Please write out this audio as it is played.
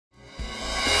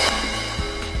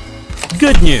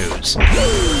good news.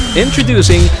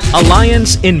 Introducing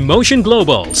Alliance in Motion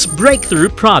Global's breakthrough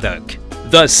product,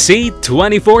 the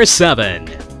C24/7.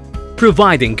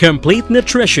 Providing complete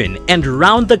nutrition and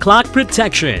round-the-clock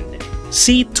protection,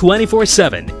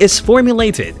 C24/7 is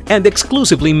formulated and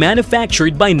exclusively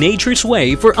manufactured by Nature's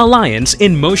Way for Alliance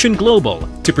in Motion Global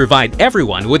to provide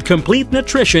everyone with complete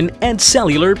nutrition and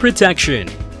cellular protection.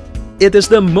 It is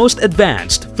the most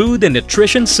advanced food and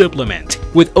nutrition supplement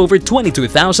with over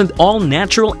 22,000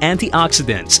 all-natural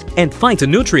antioxidants and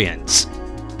phytonutrients.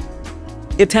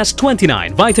 It has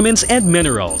 29 vitamins and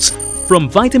minerals, from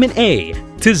vitamin A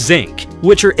to zinc,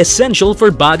 which are essential for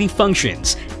body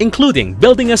functions, including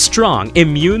building a strong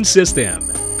immune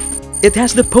system. It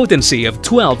has the potency of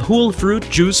 12 whole fruit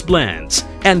juice blends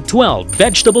and 12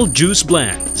 vegetable juice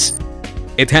blends.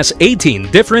 It has 18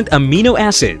 different amino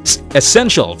acids,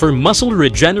 essential for muscle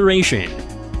regeneration.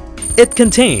 It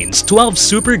contains 12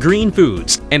 super green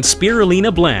foods and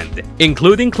spirulina blend,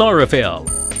 including chlorophyll.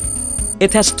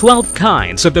 It has 12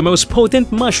 kinds of the most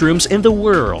potent mushrooms in the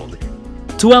world,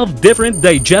 12 different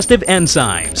digestive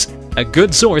enzymes, a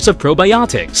good source of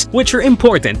probiotics, which are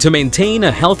important to maintain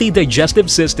a healthy digestive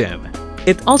system.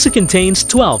 It also contains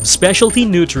 12 specialty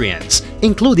nutrients,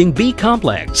 including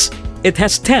B-complex. It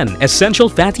has 10 essential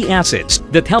fatty acids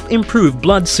that help improve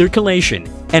blood circulation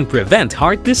and prevent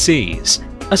heart disease.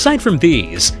 Aside from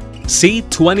these,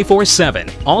 C24/7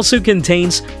 also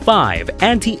contains 5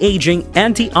 anti-aging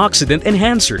antioxidant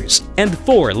enhancers and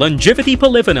 4 longevity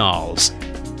polyphenols.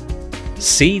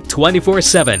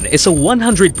 C24/7 is a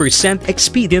 100%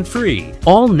 expedient-free,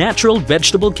 all-natural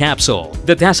vegetable capsule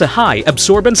that has a high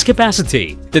absorbance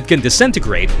capacity that can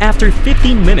disintegrate after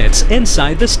 15 minutes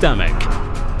inside the stomach.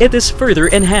 It is further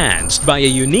enhanced by a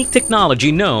unique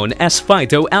technology known as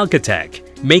phytoalkatech,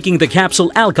 making the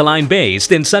capsule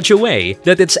alkaline-based in such a way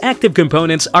that its active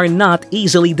components are not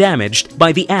easily damaged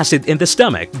by the acid in the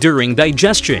stomach during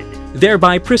digestion,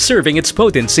 thereby preserving its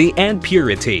potency and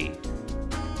purity.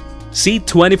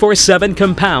 C24/7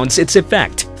 compounds its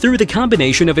effect through the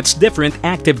combination of its different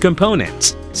active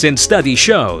components, since study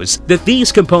shows that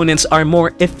these components are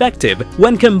more effective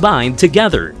when combined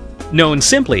together, known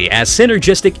simply as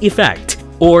synergistic effect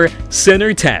or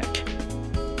Synertech.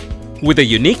 With a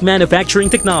unique manufacturing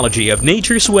technology of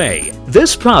Nature's Way,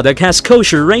 this product has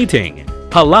kosher rating,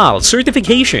 halal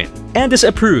certification, and is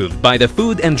approved by the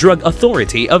Food and Drug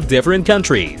Authority of different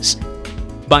countries.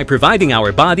 By providing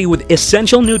our body with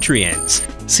essential nutrients,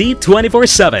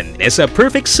 C24/7 is a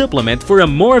perfect supplement for a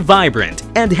more vibrant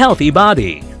and healthy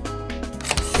body.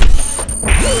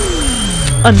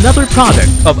 Another product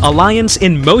of Alliance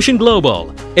in Motion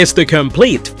Global is the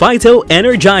Complete Phyto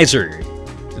Energizer.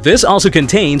 This also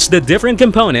contains the different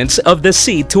components of the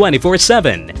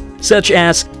C24/7, such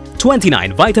as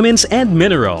 29 vitamins and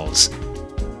minerals,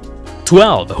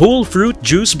 12 whole fruit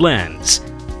juice blends,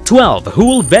 12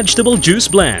 whole vegetable juice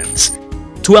blends,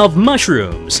 12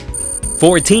 mushrooms,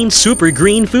 14 super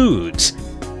green foods,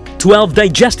 12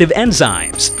 digestive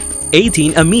enzymes,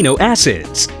 18 amino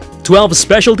acids, 12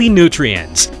 specialty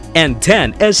nutrients, and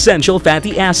 10 essential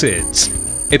fatty acids.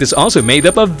 It is also made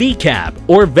up of VCAP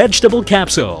or vegetable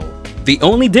capsule. The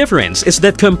only difference is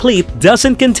that Complete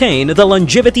doesn't contain the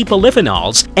longevity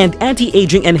polyphenols and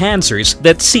anti-aging enhancers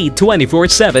that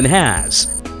C24/7 has.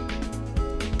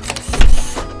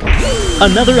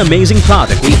 Another amazing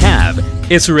product we have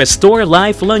is Restore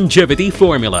Life Longevity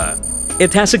Formula.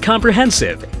 It has a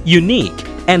comprehensive, unique,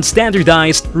 and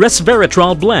standardized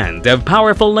resveratrol blend of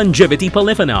powerful longevity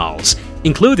polyphenols,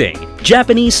 including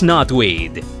Japanese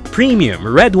knotweed, premium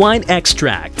red wine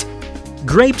extract,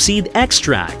 grapeseed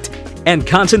extract, and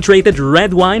concentrated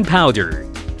red wine powder.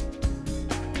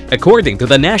 According to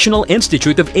the National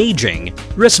Institute of Aging,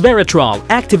 resveratrol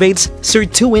activates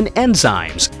sirtuin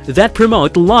enzymes that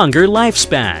promote longer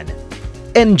lifespan.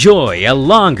 Enjoy a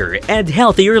longer and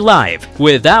healthier life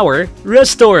with our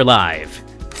Restore Life.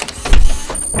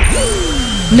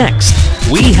 Next,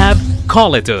 we have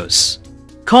Colidus.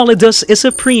 Colidus is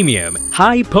a premium,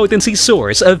 high-potency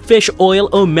source of fish oil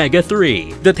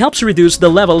omega-3 that helps reduce the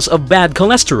levels of bad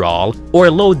cholesterol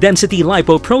or low-density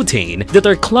lipoprotein that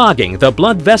are clogging the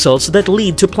blood vessels that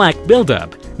lead to plaque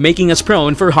buildup, making us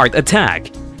prone for heart attack,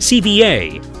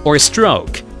 CVA, or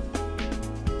stroke.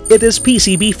 It is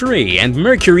PCB-free and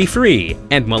mercury-free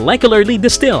and molecularly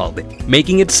distilled,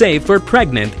 making it safe for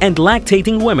pregnant and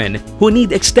lactating women who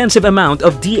need extensive amount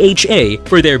of DHA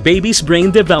for their baby's brain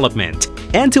development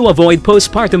and to avoid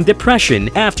postpartum depression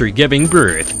after giving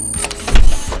birth.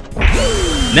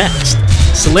 Next,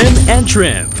 Slim and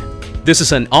Trim. This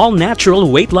is an all-natural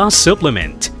weight loss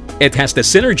supplement. It has the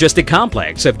synergistic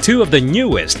complex of two of the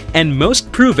newest and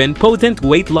most proven potent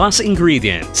weight loss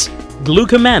ingredients,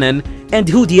 glucomannan and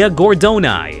Hoodia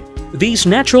gordoni. These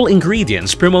natural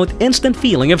ingredients promote instant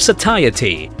feeling of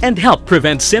satiety and help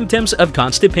prevent symptoms of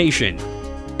constipation.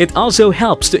 It also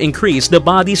helps to increase the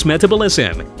body's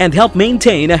metabolism and help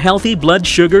maintain a healthy blood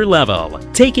sugar level,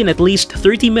 taken at least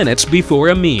 30 minutes before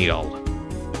a meal.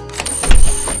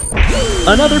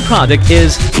 Another product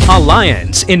is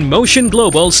Alliance in Motion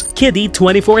Global's Kiddie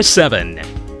 24/7.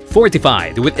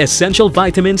 Fortified with essential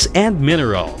vitamins and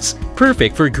minerals,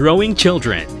 perfect for growing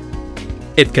children.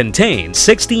 It contains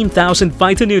 16,000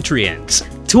 phytonutrients,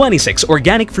 26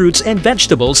 organic fruits and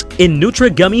vegetables in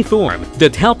Nutri-Gummy form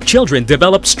that help children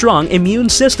develop strong immune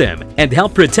system and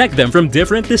help protect them from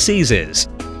different diseases.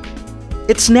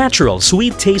 Its natural,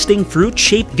 sweet-tasting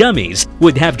fruit-shaped gummies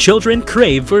would have children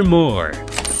crave for more.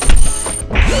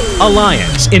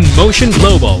 Alliance in Motion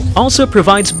Global also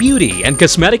provides beauty and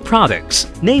cosmetic products,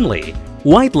 namely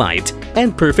White Light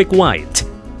and Perfect White.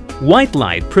 White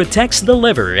Light protects the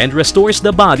liver and restores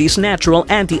the body's natural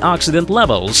antioxidant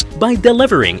levels by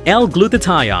delivering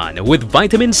L-glutathione with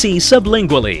vitamin C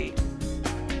sublingually.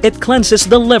 It cleanses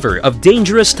the liver of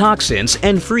dangerous toxins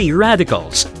and free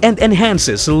radicals and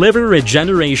enhances liver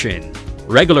regeneration.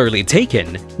 Regularly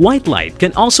taken, White Light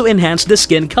can also enhance the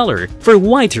skin color for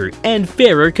whiter and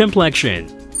fairer complexion.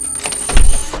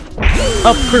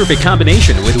 A perfect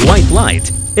combination with White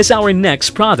Light is our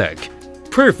next product,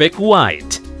 Perfect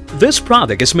White. This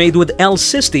product is made with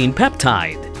L-cysteine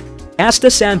peptide,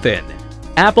 astaxanthin,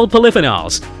 apple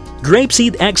polyphenols,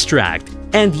 grapeseed extract,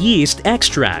 and yeast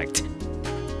extract.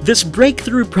 This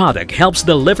breakthrough product helps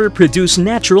the liver produce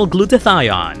natural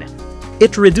glutathione.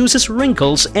 It reduces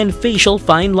wrinkles and facial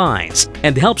fine lines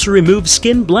and helps remove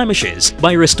skin blemishes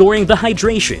by restoring the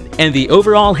hydration and the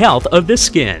overall health of the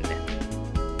skin.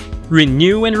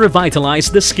 Renew and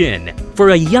revitalize the skin for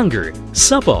a younger,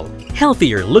 supple,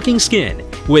 healthier looking skin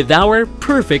with our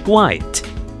Perfect White.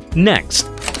 Next,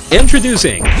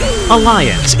 introducing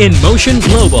Alliance in Motion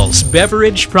Global's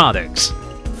beverage products.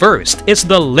 First is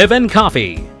the Live-In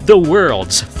Coffee, the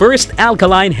world's first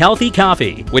alkaline healthy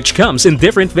coffee, which comes in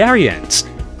different variants,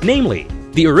 namely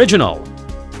the original,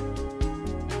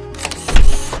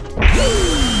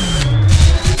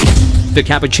 the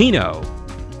cappuccino,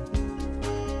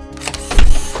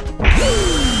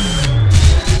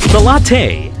 the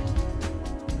latte,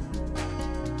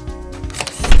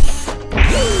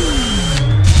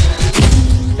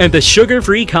 and the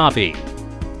sugar-free coffee.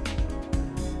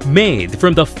 Made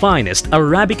from the finest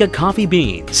Arabica coffee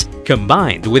beans,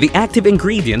 combined with the active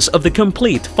ingredients of the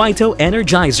complete Phyto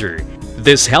Energizer,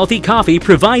 this healthy coffee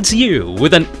provides you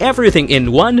with an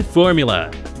everything-in-one formula.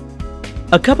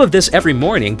 A cup of this every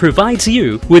morning provides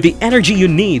you with the energy you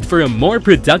need for a more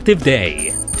productive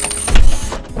day.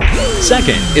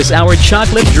 Second is our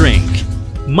chocolate drink,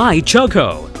 My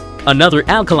Choco. Another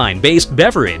alkaline-based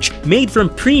beverage made from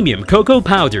premium cocoa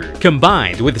powder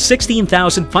combined with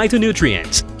 16,000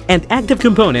 phytonutrients and active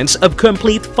components of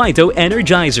complete Phyto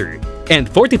Energizer and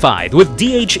fortified with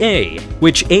DHA,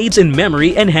 which aids in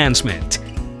memory enhancement.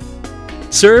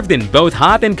 Served in both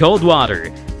hot and cold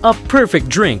water, a perfect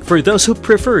drink for those who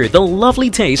prefer the lovely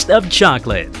taste of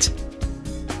chocolate.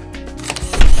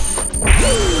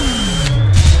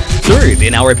 Third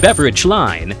in our beverage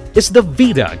line is the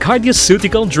Vita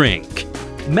Cardioceutical Drink.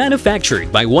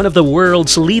 Manufactured by one of the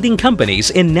world's leading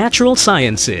companies in natural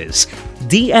sciences,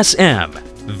 DSM,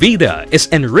 Vita is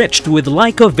enriched with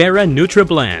Lycovera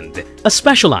NutriBlend, a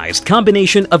specialized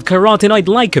combination of carotenoid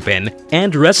lycopene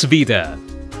and Resvita.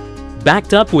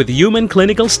 Backed up with human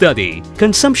clinical study,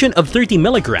 consumption of 30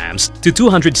 milligrams to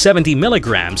 270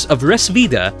 milligrams of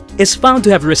Resvita is found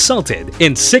to have resulted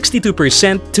in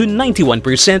 62% to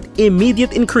 91%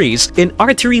 immediate increase in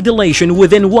artery dilation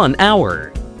within 1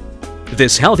 hour.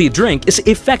 This healthy drink is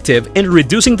effective in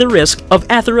reducing the risk of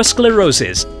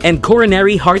atherosclerosis and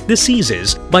coronary heart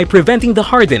diseases by preventing the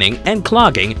hardening and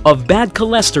clogging of bad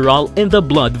cholesterol in the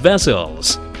blood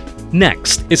vessels.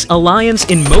 Next is Alliance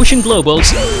in Motion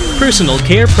Global's personal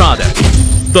care product,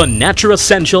 the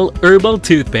Naturessential Herbal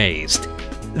Toothpaste.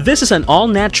 This is an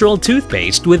all-natural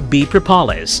toothpaste with bee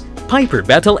propolis, piper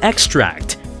betel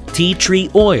extract, tea tree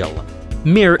oil,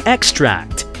 myrrh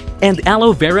extract, and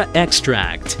aloe vera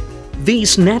extract.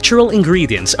 These natural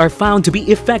ingredients are found to be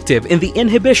effective in the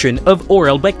inhibition of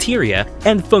oral bacteria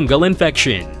and fungal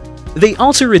infection. They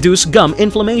also reduce gum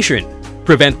inflammation,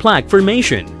 prevent plaque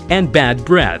formation, and bad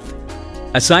breath.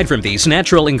 Aside from these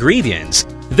natural ingredients,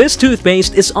 this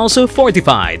toothpaste is also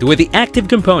fortified with the active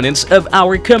components of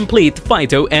our complete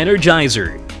Phyto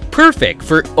Energizer, perfect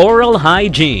for oral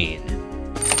hygiene.